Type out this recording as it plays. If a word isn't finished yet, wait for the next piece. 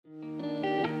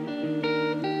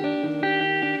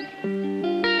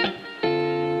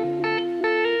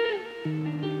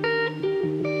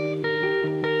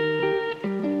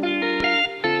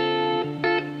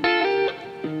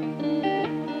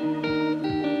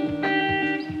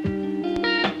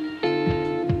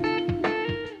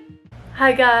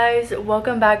Hi guys,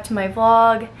 welcome back to my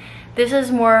vlog. This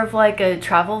is more of like a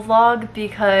travel vlog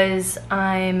because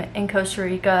I'm in Costa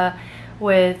Rica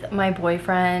with my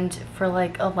boyfriend for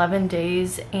like 11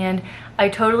 days and I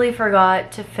totally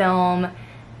forgot to film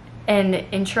an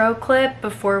intro clip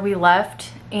before we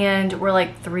left, and we're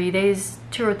like 2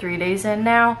 or 3 days in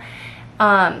now.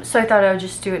 So I thought I would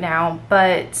just do it now,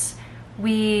 but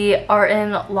we are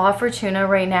in La Fortuna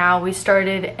right now. We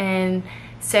started in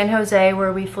San Jose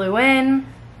where we flew in,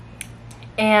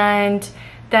 and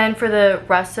then for the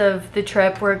rest of the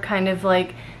trip we're kind of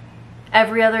like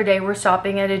every other day we're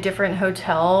stopping at a different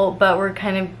hotel, but we're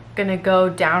kind of gonna go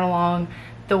down along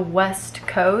the west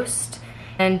coast.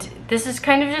 And this is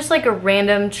kind of just like a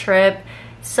random trip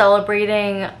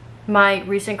celebrating my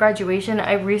recent graduation.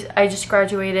 I just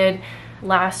graduated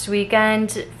last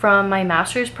weekend from my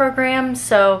master's program,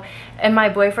 and my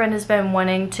boyfriend has been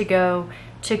wanting to go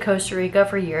to Costa Rica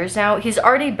for years now. He's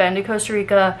already been to Costa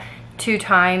Rica 2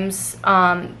 times,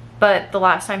 but the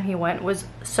last time he went was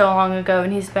so long ago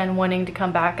and he's been wanting to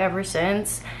come back ever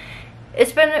since.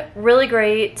 It's been really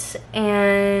great,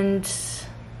 and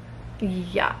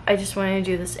yeah, I just wanted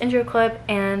to do this intro clip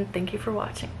and thank you for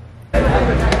watching.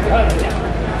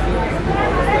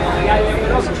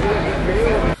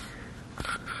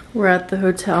 We're at the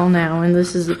hotel now and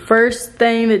this is the first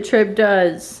thing that Trip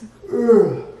does.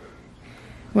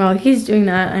 While he's doing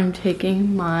that, I'm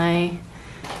taking my,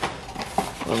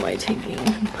 what am I taking?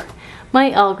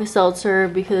 My Alka-Seltzer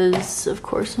because of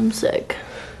course I'm sick.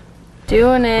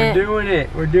 Doing it. We're doing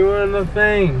it. We're doing the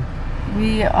thing.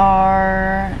 We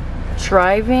are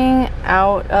driving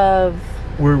out of...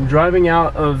 We're driving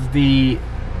out of the...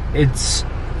 It's...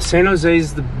 San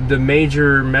Jose's the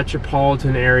major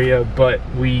metropolitan area, but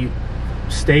we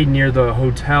stayed near the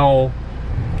hotel.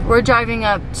 We're driving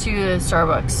up to the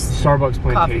Starbucks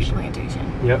plantation. Coffee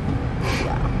plantation. Yep.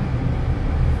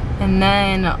 Yeah. And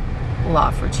then La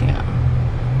Fortuna.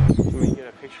 Can we get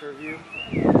a picture of you?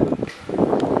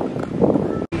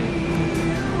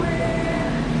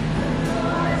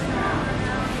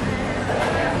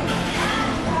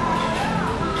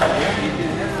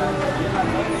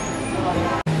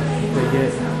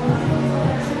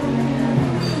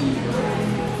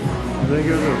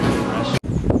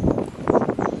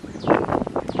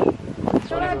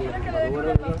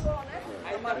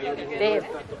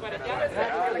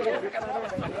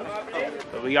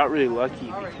 But we got really lucky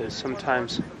because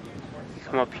sometimes you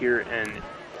come up here and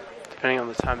depending on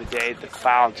the time of day, the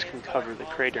clouds can cover the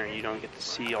crater and you don't get to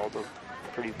see all the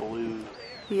pretty blue,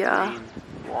 green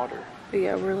water. But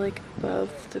yeah, we're like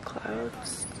above the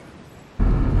clouds.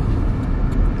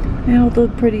 And all the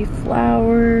pretty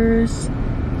flowers.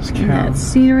 And that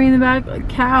scenery in the back, like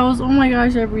cows, oh my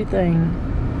gosh, everything.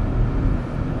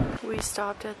 We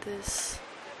stopped at this,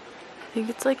 I think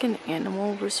it's like an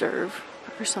animal reserve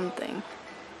or something.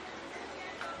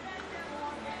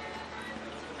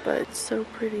 But it's so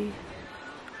pretty.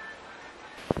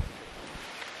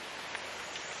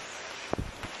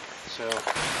 So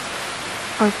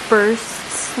our first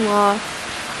sloth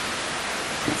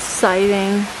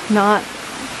sighting, not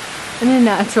in a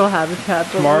natural habitat,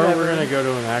 but tomorrow whatever. we're gonna go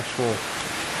to an actual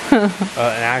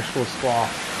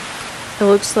sloth. It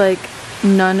looks like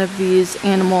none of these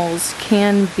animals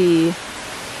can be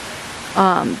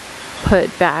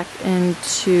put back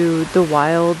into the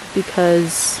wild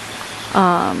because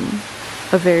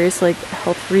of various like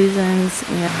health reasons.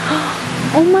 And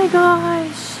oh my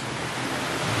gosh!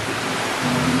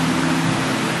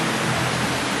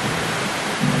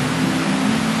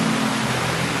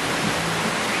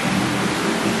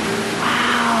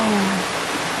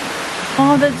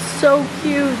 Oh, that's so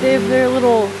cute. They have their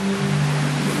little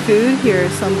food here or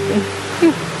something.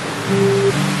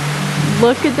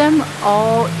 Look at them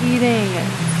all eating.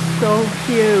 So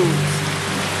cute.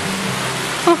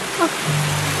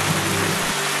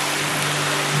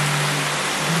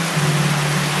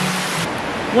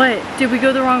 What? Did we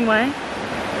go the wrong way?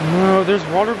 No, there's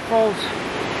waterfalls.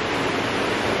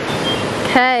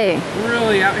 Okay.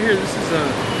 Really out here, this is a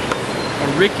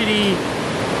rickety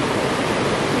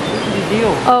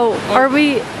deal. Oh, are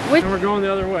we? And we're going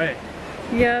the other way.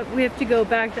 Yeah, we have to go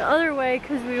back the other way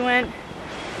because we went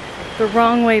the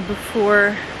wrong way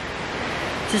before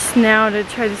just now to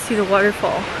try to see the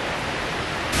waterfall.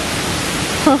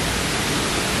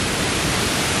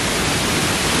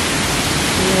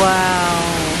 Wow.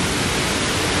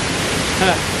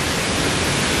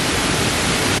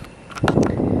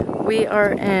 We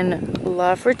are in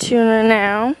La Fortuna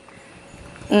now,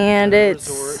 and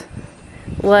it's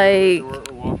like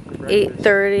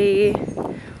 8:30.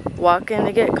 Walk in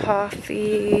to get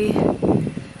coffee,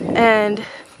 and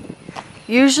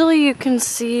Usually you can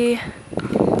see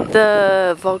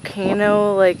the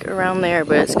volcano like around there,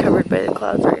 but it's covered by the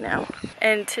clouds right now.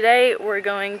 And today we're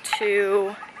going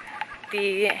to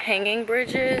the hanging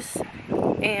bridges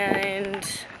and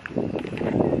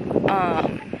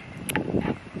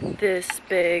this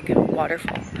big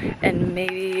waterfall and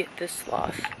maybe the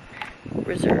sloth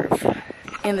reserve.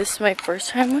 And this is my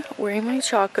first time wearing my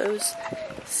Chacos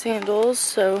sandals,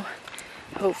 so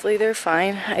hopefully they're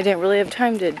fine. I didn't really have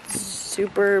time to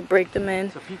super break them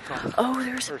in. Oh,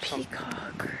 there's a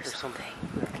peacock or something.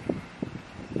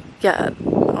 Yeah.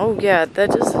 Oh yeah,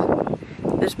 that just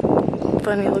this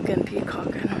funny looking peacock.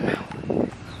 I don't know.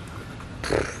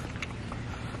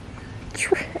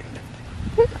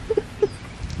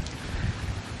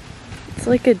 It's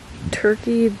like a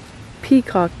turkey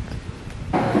peacock.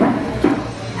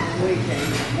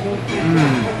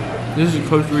 This is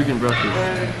Costa Rican breakfast.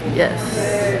 Yes.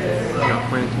 We got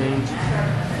plantains.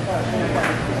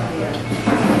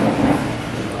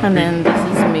 And then this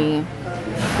is me,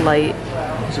 light.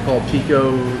 What's it called?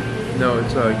 Pico? No,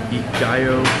 it's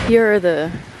Gallo. Here are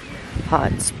the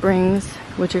hot springs,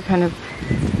 which are kind of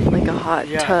like a hot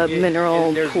tub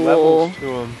mineral there's pool. Levels to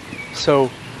them. So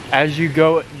as you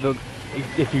go,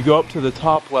 if you go up to the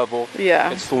top level,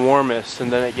 it's the warmest,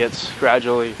 and then it gets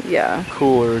gradually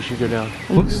cooler as you go down.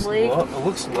 It looks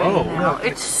low. No,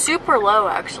 it's super low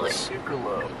actually. It's super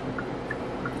low.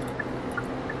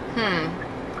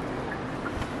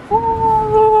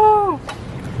 Woo!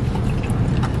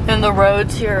 And the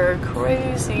roads here are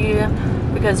crazy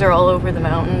because they're all over the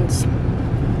mountains.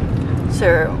 So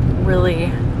they're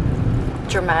really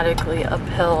dramatically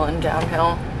uphill and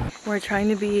downhill. We're trying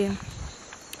to be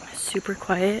super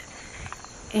quiet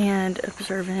and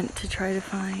observant to try to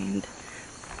find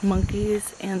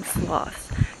monkeys and sloths.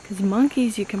 Because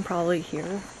monkeys you can probably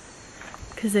hear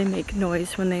because they make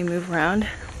noise when they move around,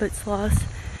 but sloths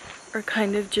are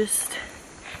kind of just,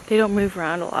 they don't move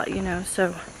around a lot, you know,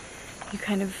 so you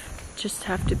kind of just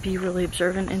have to be really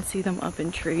observant and see them up in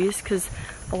trees, because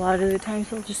a lot of the times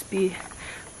they'll just be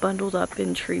bundled up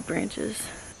in tree branches.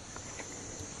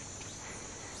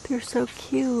 They're so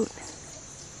cute.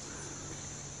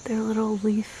 They're little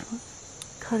leaf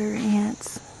cutter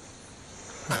ants.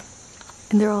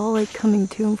 And they're all like coming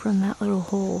to them from that little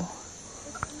hole.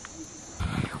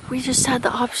 We just had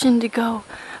the option to go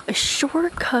a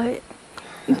shortcut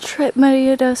and Trip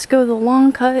made us go the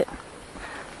long cut.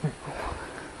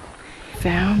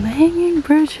 Found the hanging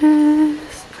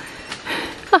bridges.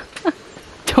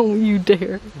 Don't you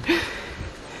dare.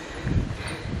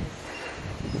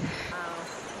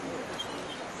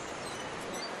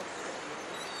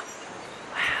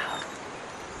 Wow.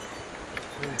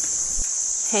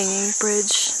 Hanging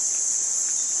bridge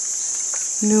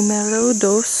numero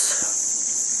 2.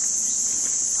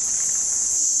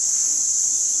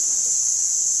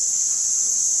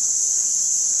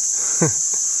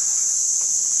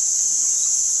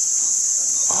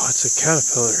 Oh, it's a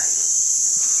caterpillar.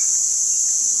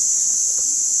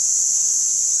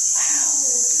 Wow.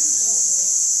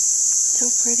 So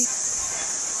pretty.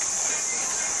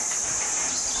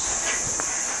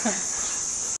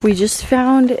 We just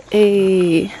found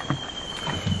a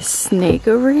snake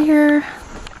over here,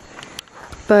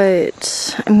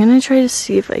 but I'm gonna try to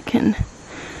see if I can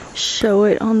show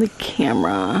it on the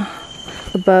camera.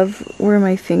 Above where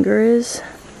my finger is,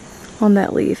 on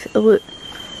that leaf,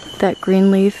 that green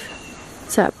leaf,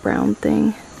 it's that brown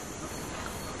thing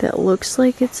that looks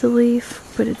like it's a leaf,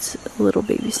 but it's a little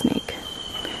baby snake.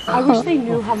 I wish they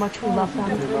knew how much we love them.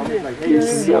 You're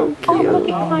so cute. Oh, look,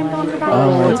 it climbed on her back.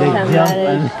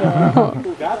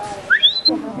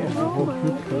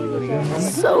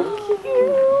 So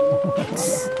cute.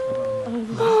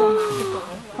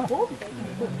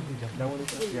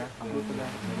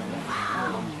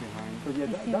 Is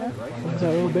that a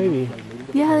little baby?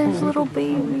 Yeah, there's a little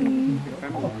baby.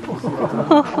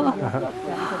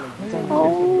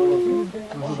 Oh.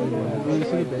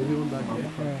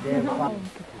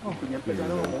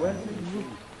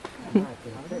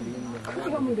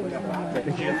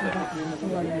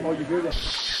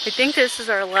 I think this is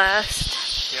our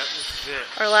last. Yep, this is it.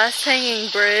 Our last hanging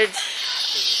bridge.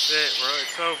 This is it, bro.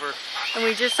 It's over. And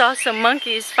we just saw some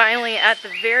monkeys finally at the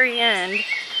very end.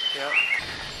 Yep.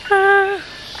 Ah,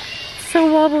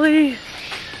 so wobbly.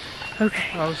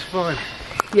 Okay. That was fun.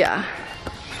 Yeah.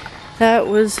 That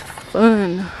was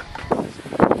fun.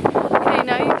 Okay,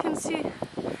 now you can see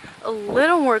a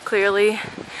little more clearly.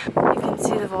 You can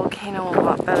see the volcano a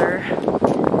lot better.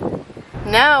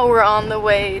 Now we're on the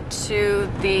way to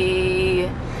the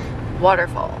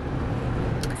waterfall.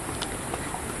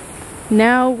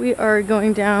 Now we are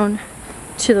going down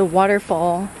to the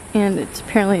waterfall and it's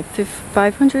apparently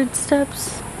 500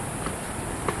 steps.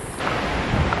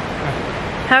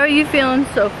 How are you feeling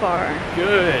so far?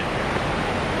 Good.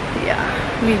 Yeah,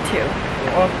 me too.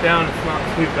 The walk down, it's not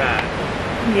too bad.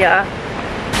 Yeah.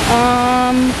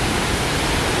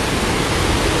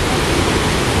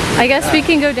 I guess we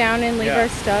can go down and leave our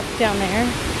stuff down there.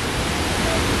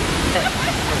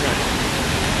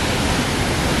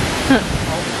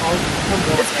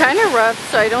 It's kind of rough,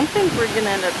 so I don't think we're gonna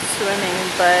end up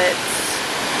swimming, but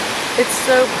it's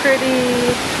so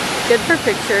pretty. Good for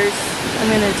pictures. I'm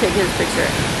gonna take his picture.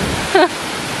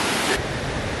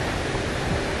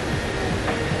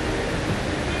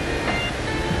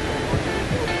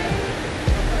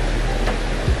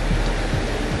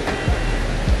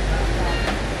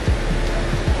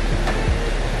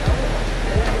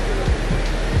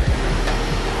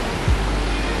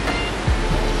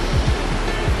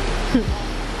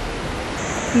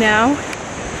 Now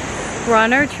we're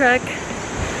on our trek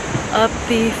up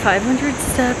the 500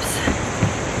 steps.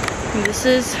 And this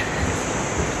is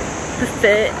the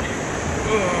fit.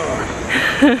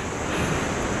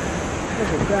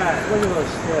 Look at that. Look at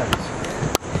those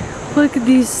steps. Look at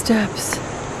these steps.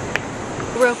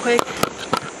 Real quick.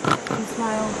 And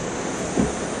smile.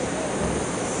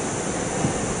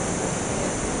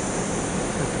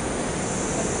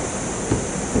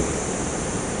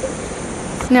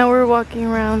 Now we're walking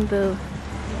around the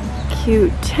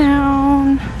cute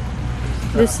town.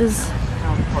 This is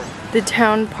the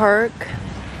town park.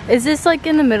 Is this like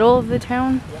in the middle of the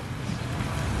town?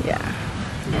 Yeah.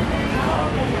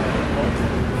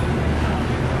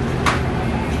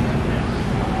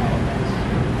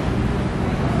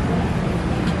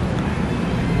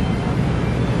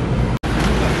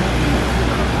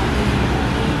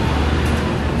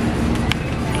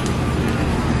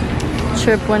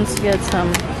 Trip wants to get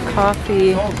some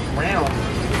coffee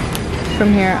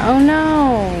from here. Oh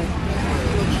no!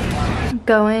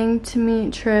 Going to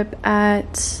meet Trip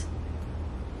at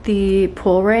the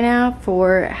pool right now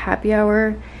for happy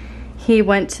hour. He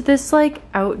went to this like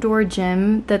outdoor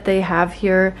gym that they have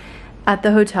here at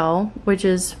the hotel, which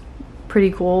is pretty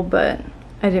cool, but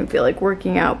I didn't feel like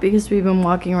working out because we've been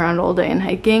walking around all day and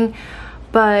hiking.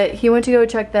 But he went to go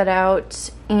check that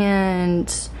out,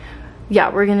 and yeah,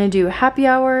 we're gonna do happy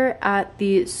hour at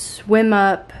the swim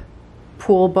up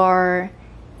pool bar,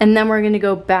 and then we're gonna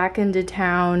go back into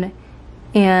town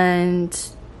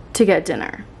and to get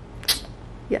dinner.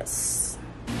 Yes.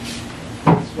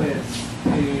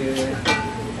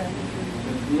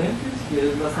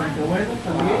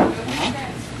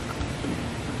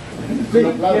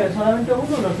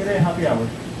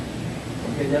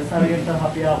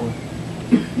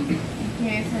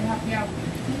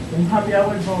 Un happy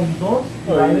hour son dos.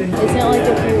 Isn't it like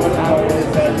a few hours?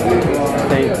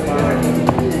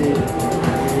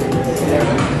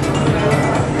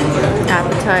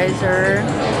 Appetizer.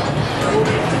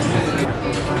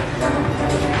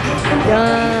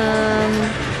 Yum.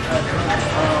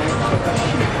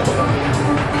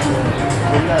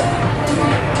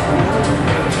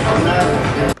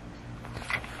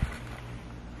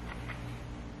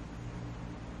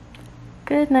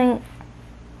 Good night.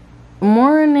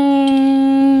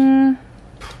 Morning.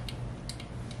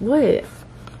 What?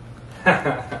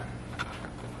 Are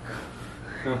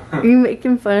you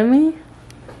making fun of me?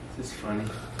 This is funny.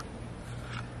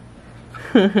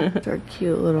 It's our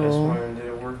cute little. I just wanted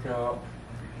to work out.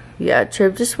 Yeah,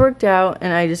 Trip just worked out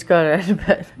and I just got out of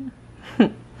bed.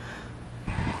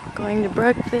 Going to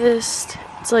breakfast.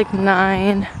 It's like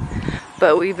 9,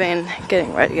 but we've been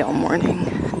getting ready all morning.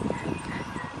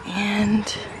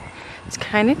 And it's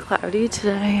kind of cloudy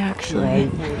today,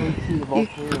 actually.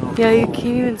 Yeah, you can't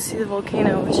even see the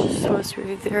volcano, which is supposed to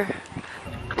be right there.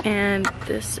 And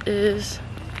this is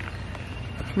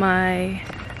my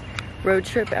road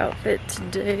trip outfit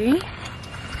today.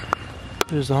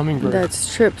 There's a hummingbird.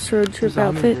 That's Trip's road trip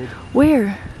outfit.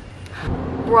 Where?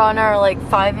 We're on our like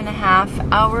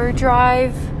 5.5 hour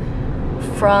drive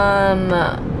from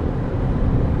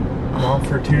Mount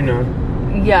Fortuna.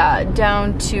 Yeah,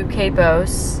 down to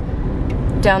Capos,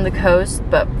 down the coast.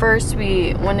 But first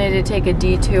we wanted to take a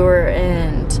detour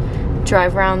and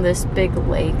drive around this big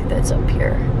lake that's up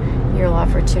here near La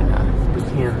Fortuna.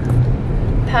 Yeah.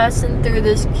 Passing through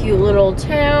this cute little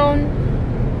town.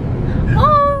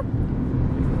 Oh,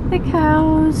 the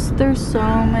cows. There's so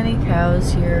many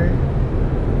cows here.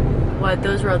 What,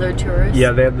 those were other tourists?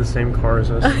 Yeah, they have the same car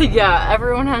as us. Yeah,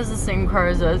 everyone has the same car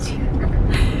as us.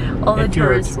 All the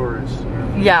tourists. If you're a tourist.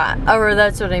 Yeah, or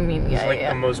that's what I mean. Yeah, it's like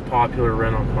the most popular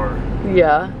rental car.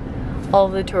 Yeah, all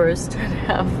the tourists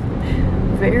have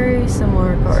very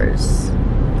similar cars.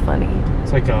 Funny.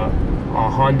 It's like a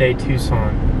Hyundai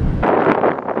Tucson.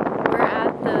 We're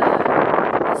at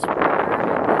this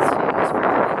river that's famous for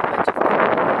having a bunch of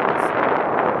crocodiles.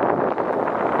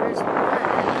 There's one.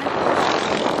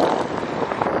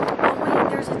 Oh wait,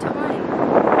 there's a time.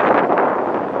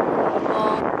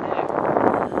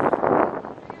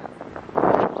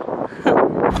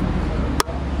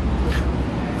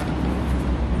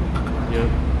 Yep.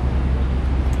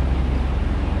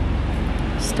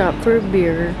 Stop for a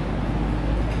beer.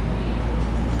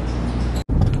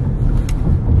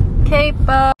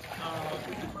 Capo.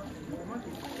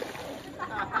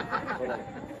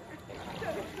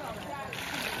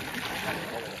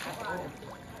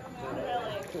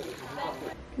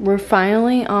 We're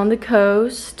finally on the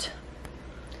coast.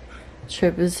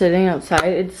 Trip is sitting outside.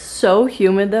 It's so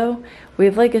humid though. We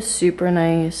have like a super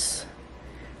nice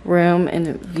room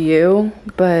and view,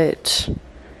 but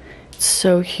it's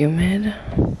so humid.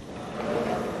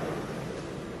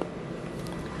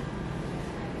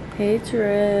 Hey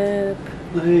Trip.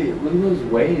 Hey, look at those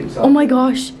waves. Oh my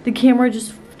gosh, the camera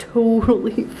just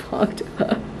totally fucked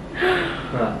up.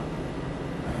 Huh.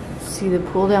 See the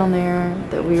pool down there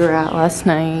that we were at last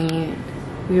night.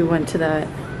 We went to that.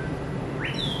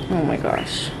 Oh my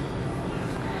gosh.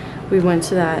 We went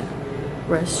to that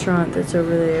restaurant that's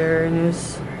over there and it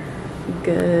was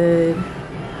good.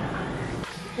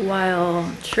 While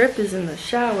Trip is in the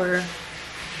shower,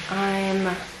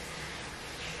 I'm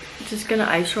just gonna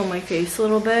ice roll my face a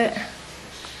little bit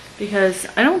because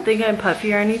I don't think I'm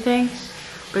puffy or anything,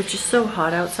 but it's just so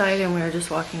hot outside and we were just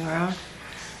walking around.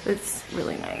 It's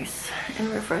really nice and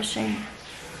refreshing.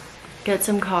 Get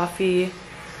some coffee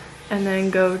and then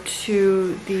go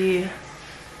to the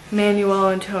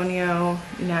Manuel Antonio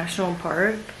National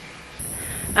Park.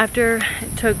 After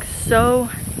it took so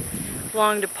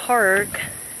long to park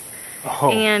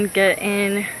and get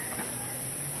in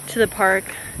to the park,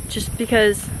 just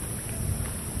because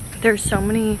there's so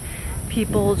many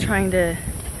people trying to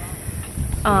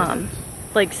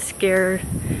like scare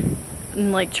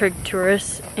and like trick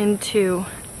tourists into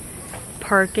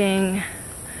parking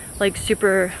like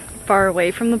super far away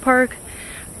from the park,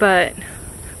 but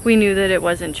we knew that it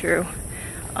wasn't true.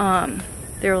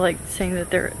 They were like saying that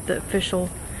they're the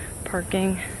official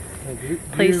parking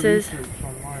places.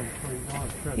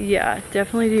 Yeah,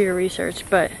 definitely do your research,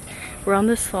 but we're on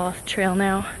the sloth trail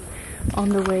now on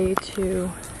the way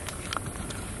to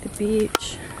the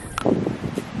beach.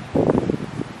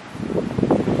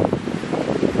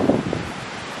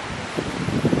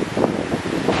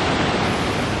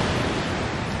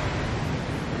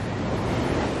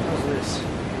 How's this?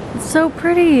 It's so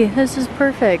pretty. This is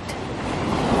perfect.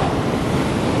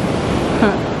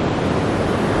 Huh.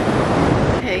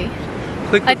 Okay.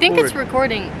 Click I think it's record.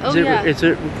 recording. Oh yeah. Is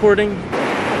it recording?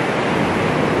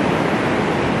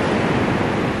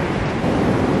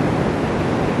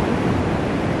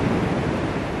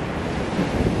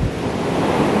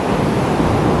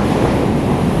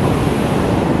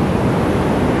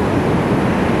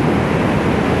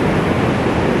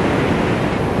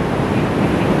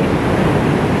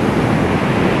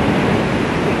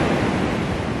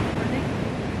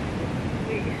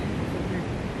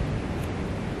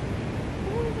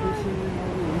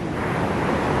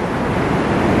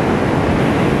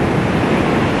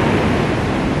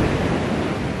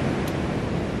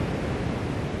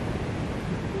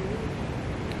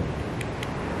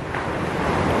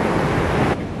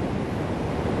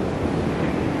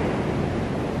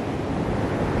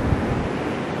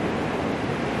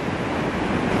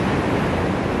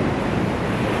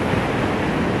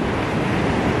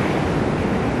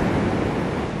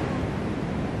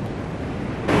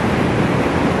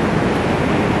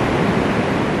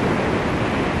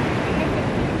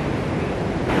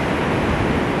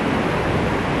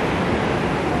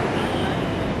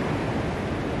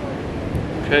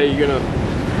 Okay, you're gonna...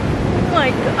 Oh my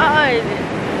god,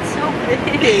 it's so big.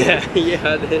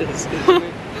 yeah, it is. Isn't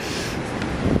it?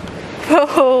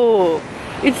 Oh,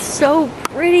 it's so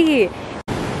pretty.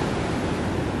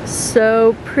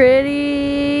 So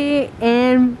pretty,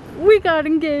 and we got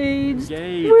engaged.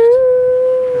 Woo!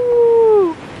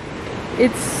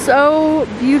 It's so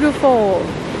beautiful.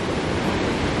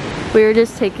 We were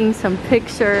just taking some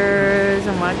pictures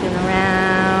and walking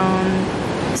around.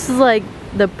 This is like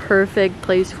the perfect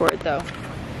place for it though.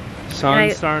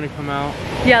 Sun's starting to come out.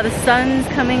 Yeah, the sun's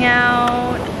coming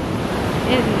out.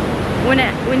 And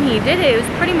when he did it, it was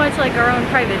pretty much like our own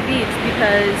private beach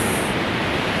because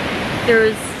there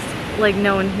was like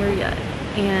no one here yet.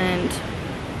 And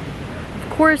of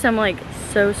course I'm like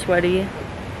so sweaty,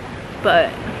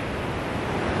 but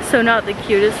so not the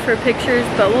cutest for pictures,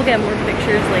 but we'll get more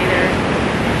pictures later.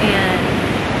 And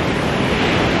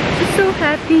So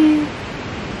happy.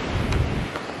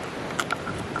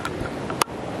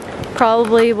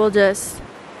 Probably we'll just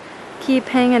keep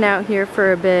hanging out here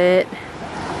for a bit.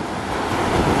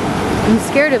 I'm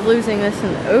scared of losing this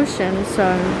in the ocean, so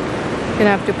I'm gonna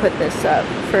have to put this up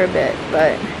for a bit,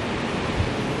 but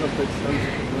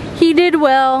he did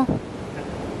well.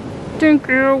 Thank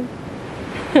you.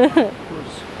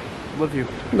 Love you.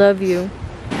 Love you.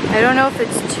 I don't know if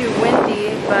it's too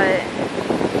windy, but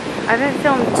I haven't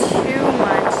filmed too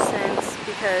much since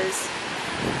because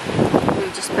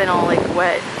we've just been all like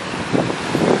wet,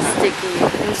 sticky,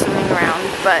 and swimming around.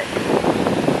 But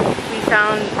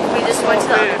we just went to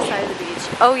the other side of the beach.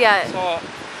 Oh yeah. I saw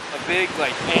a big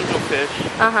like angelfish.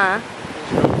 Uh-huh.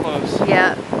 It was real close.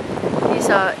 Yeah. You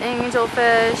saw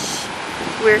angelfish.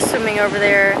 We were swimming over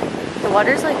there. The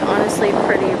water's like honestly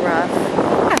pretty rough.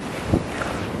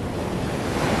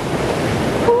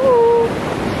 Ooh.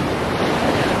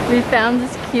 We found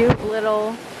this cute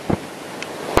little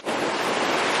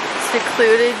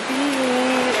secluded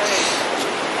beach.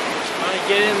 Trying to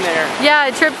get in there.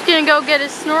 Yeah, Trip's gonna go get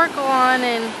his snorkel on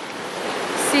and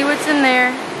see what's in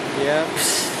there. Yeah.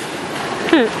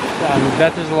 I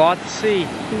bet there's a lot to see.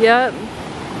 Yep.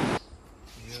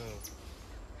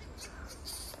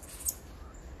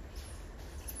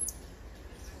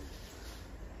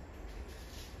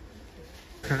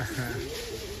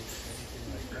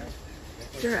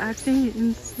 They're acting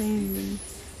insane.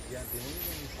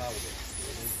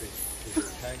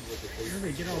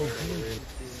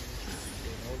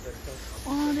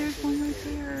 Oh, there's one right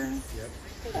there.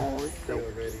 Oh, it's so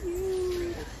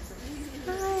cute.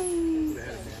 Hi.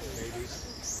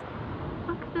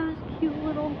 Look at those cute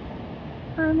little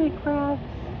hermit crabs.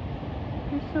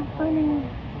 They're so funny.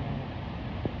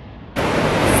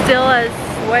 Still as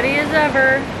sweaty as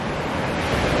ever.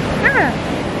 Ah.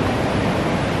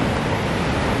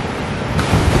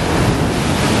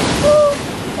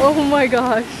 Oh my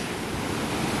gosh.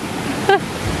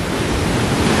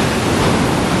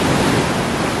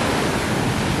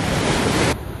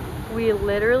 We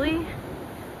literally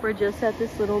were just at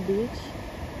this little beach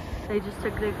they just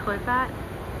took the cliff at,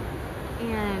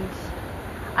 and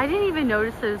I didn't even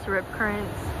notice those rip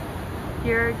currents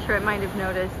here. Trip might have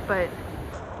noticed, but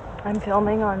I'm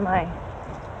filming on my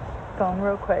phone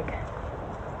real quick.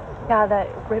 Yeah, that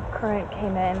rip current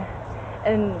came in,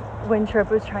 and when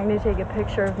Trip was trying to take a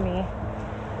picture of me,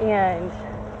 and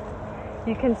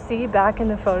you can see back in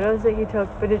the photos that he took,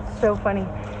 but it's so funny.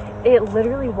 It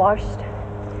literally washed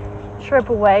Trip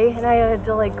away, and I had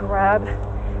to like grab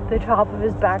the top of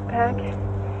his backpack.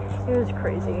 It was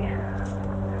crazy,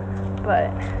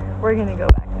 but we're gonna go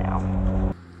back now.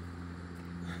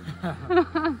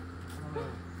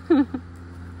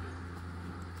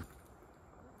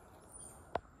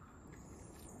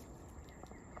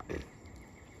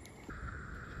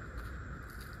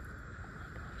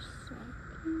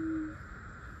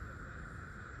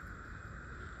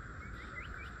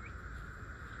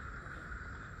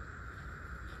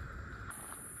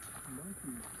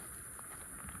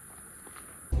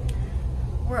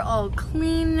 We're all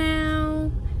clean now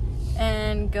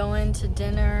and going to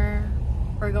dinner.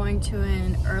 We're going to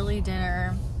an early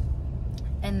dinner,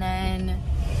 and then,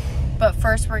 but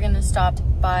first we're gonna stop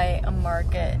by a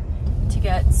market to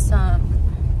get some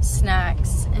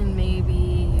snacks and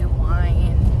maybe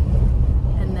wine,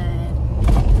 and then,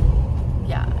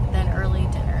 yeah, then early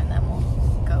dinner, and then we'll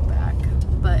go back.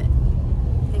 But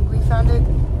I think we found a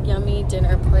yummy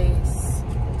dinner place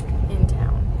in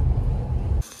town.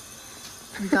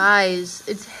 Guys,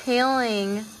 it's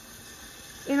hailing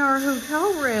in our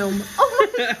hotel room. Oh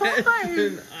my god!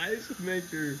 An ice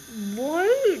maker.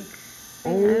 What? I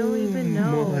don't even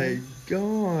know. Oh my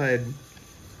god.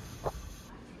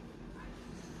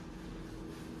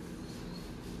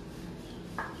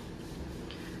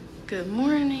 Good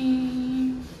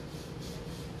morning.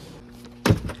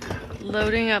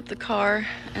 Loading up the car,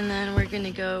 and then we're gonna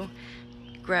go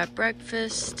grab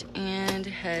breakfast and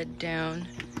head down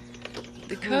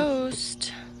the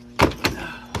coast.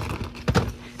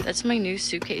 That's my new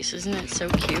suitcase, isn't it so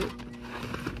cute?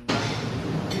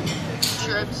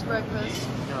 Trip's breakfast.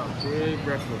 No, big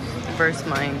breakfast. Versus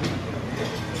mine.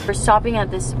 We're stopping at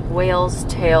this whale's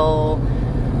tail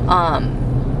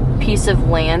piece of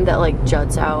land that like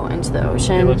juts out into the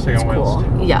ocean. It looks like it's a whale's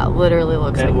tail. Yeah, literally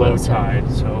looks At like low whale's tail.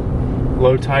 tide, so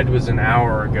low tide was an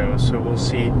hour ago, so we'll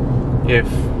see if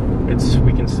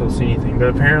we can still see anything. But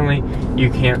apparently you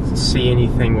can't see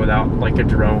anything without like a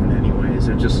drone anyways.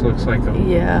 It just looks like a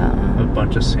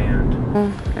bunch of sand.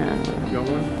 You got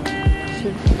one?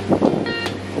 Sure.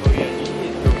 Oh yeah, you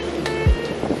need to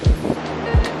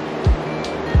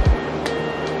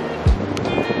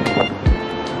go.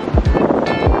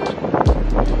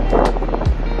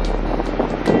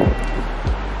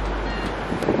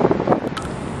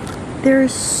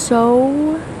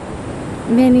 so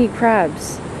many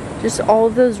crabs. Just all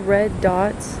of those red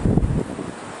dots.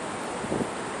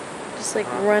 Just like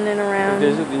running around.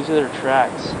 These are their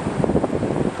tracks.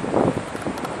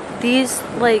 These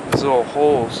like... These little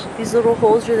holes. These little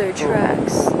holes are their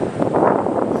tracks.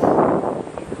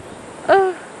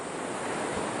 Oh,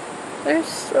 they're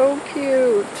so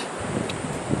cute.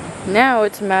 Now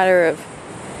it's a matter of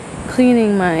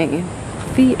cleaning my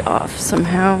feet off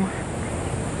somehow.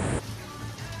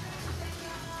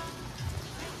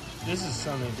 This is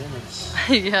Sunday dinners.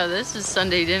 Yeah, this is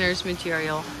Sunday dinners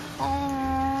material.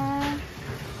 Aww.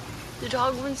 The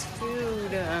dog wants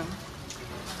food.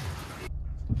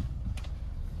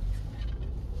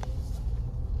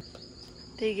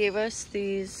 They gave us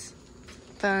these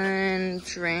fun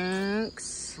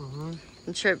drinks.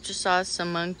 And Trip just saw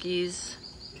some monkeys.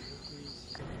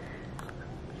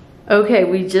 Okay,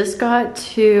 we just got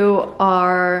to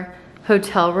our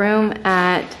hotel room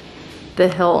at the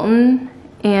Hilton,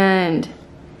 and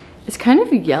it's kind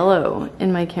of yellow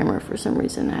in my camera for some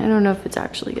reason. I don't know if it's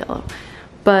actually yellow,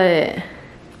 but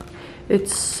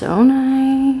it's so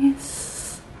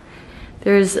nice.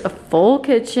 There's a full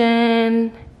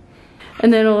kitchen,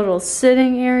 and then a little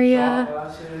sitting area.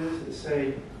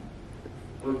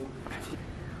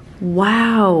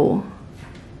 Wow.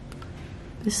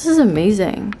 This is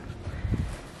amazing.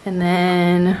 And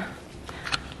then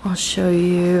I'll show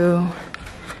you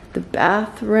the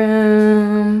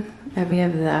bathroom. And we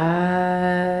have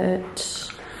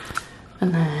that.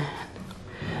 And then,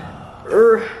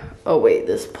 oh wait,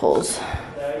 this pulls.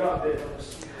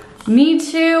 Me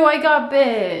too, I got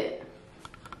bit.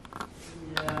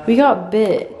 We got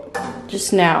bit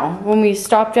just now when we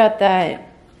stopped at that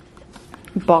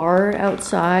bar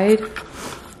outside,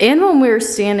 and when we were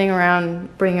standing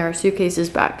around bringing our suitcases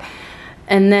back.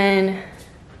 And then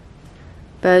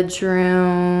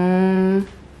bedroom.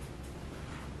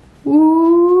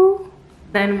 Ooh.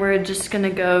 Then we're just gonna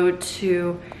go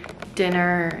to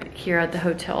dinner here at the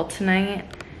hotel tonight,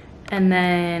 and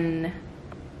then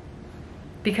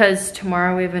because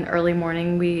tomorrow we have an early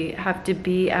morning, we have to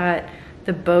be at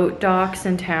the boat docks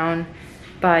in town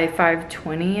by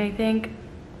 5:20, I think.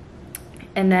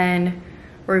 And then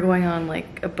we're going on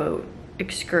like a boat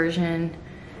excursion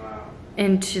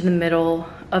into the middle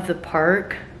of the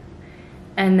park,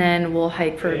 and then we'll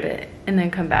hike for a bit and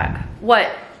then come back. What?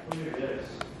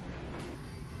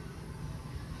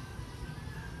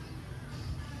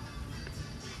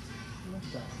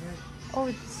 Oh,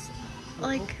 it's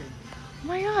like, oh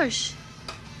my gosh,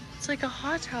 it's like a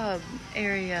hot tub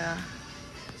area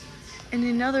and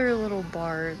another little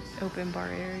bar, open bar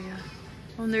area.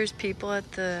 Oh, and there's people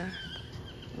at the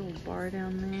little bar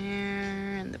down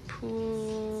there and the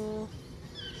pool.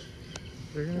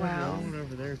 They're gonna have one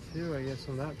over there too, I guess,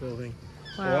 on that building.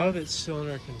 Wow. A lot of it's still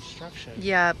under construction.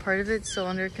 Yeah, part of it's still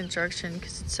under construction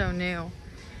because it's so new.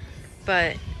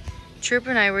 But Trip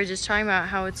and I were just talking about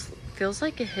how it feels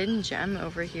like a hidden gem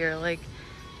over here. Like,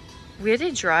 we had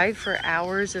to drive for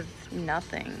hours of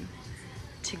nothing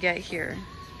to get here.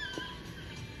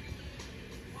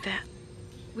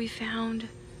 We found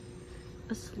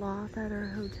a sloth at our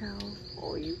hotel.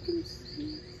 Oh, you can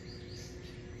see.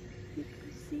 You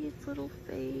can see its little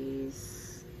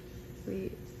face.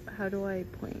 Wait, how do I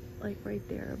point? Like right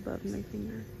there above my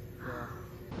finger. Yeah.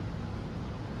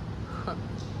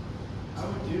 I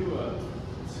would do a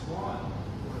squat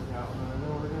workout, but I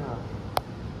know that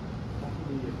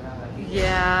would be a bad idea.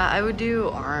 Yeah, I would do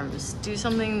arms. Do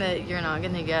something that you're not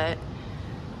gonna get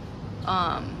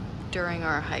during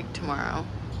our hike tomorrow.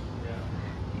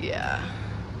 Yeah.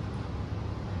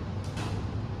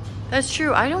 That's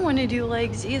true. I don't want to do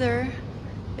legs either.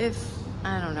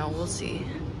 I don't know, we'll see.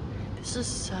 This is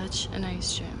such a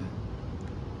nice gym.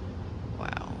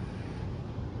 Wow.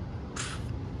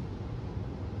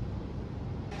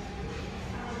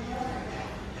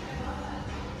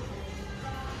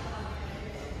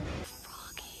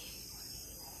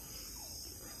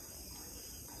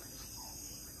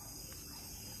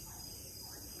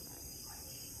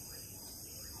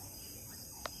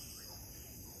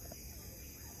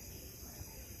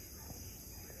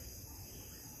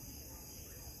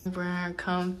 We're in our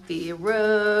comfy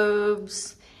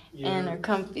robes and our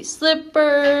comfy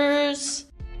slippers.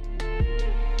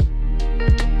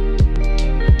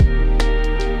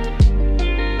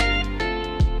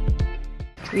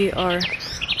 We are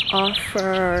off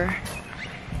for our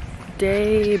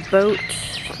day boat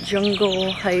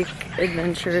jungle hike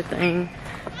adventure thing.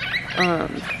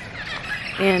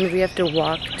 And we have to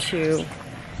walk to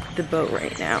the boat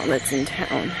right now that's in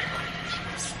town.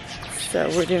 So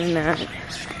we're doing that.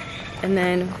 And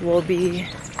then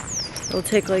it'll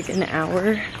take like an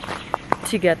hour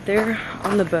to get there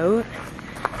on the boat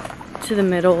to the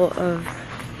middle of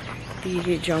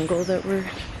the jungle that we're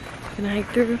gonna hike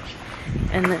through,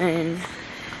 and then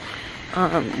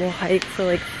we'll hike for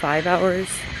like 5 hours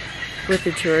with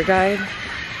the tour guide,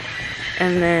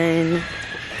 and then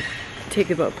take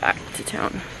the boat back to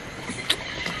town.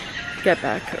 Get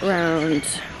back around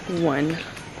 1.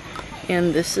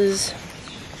 And this is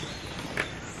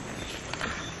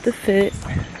the fit.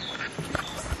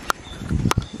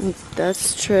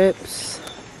 That's Trips.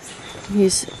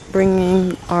 He's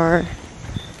bringing our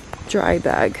dry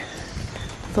bag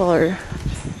with all our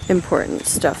important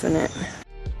stuff in it.